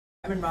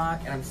Rock,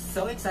 and I'm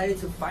so excited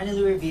to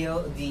finally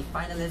reveal the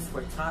finalists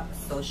for Top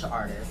Social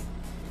Artist.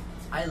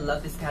 I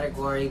love this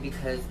category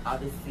because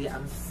obviously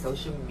I'm a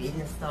social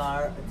media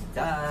star,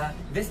 duh.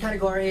 This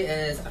category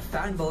is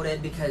fan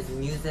voted because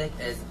music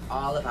is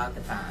all about the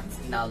fans.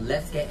 Now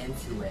let's get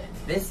into it.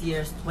 This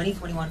year's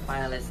 2021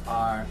 finalists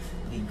are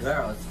the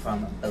girls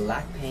from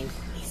Blackpink,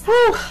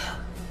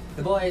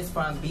 the boys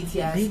from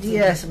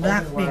BTS,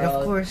 Blackpink,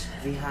 of course.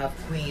 We have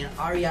Queen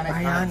Ariana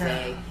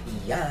Grande,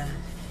 yeah.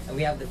 And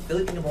we have the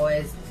Filipino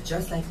boys,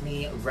 Just Like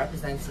Me,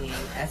 representing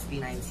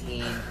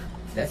SB19.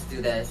 Let's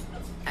do this.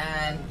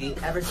 And the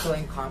ever so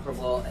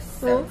incomparable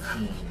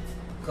 17.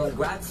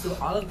 Congrats to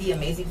all of the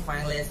amazing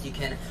finalists. You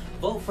can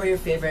vote for your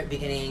favorite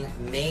beginning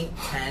May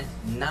 10th.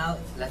 Now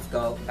let's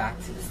go back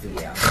to the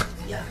studio.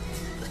 Yeah.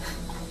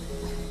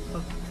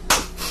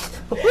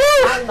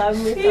 I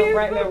love me some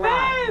Bretman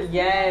Rock.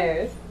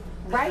 Yes.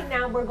 Right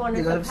now we're going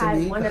to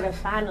surprise one of the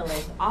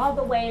finalists all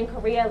the way in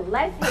Korea.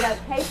 Let's hit up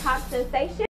K-pop sensation.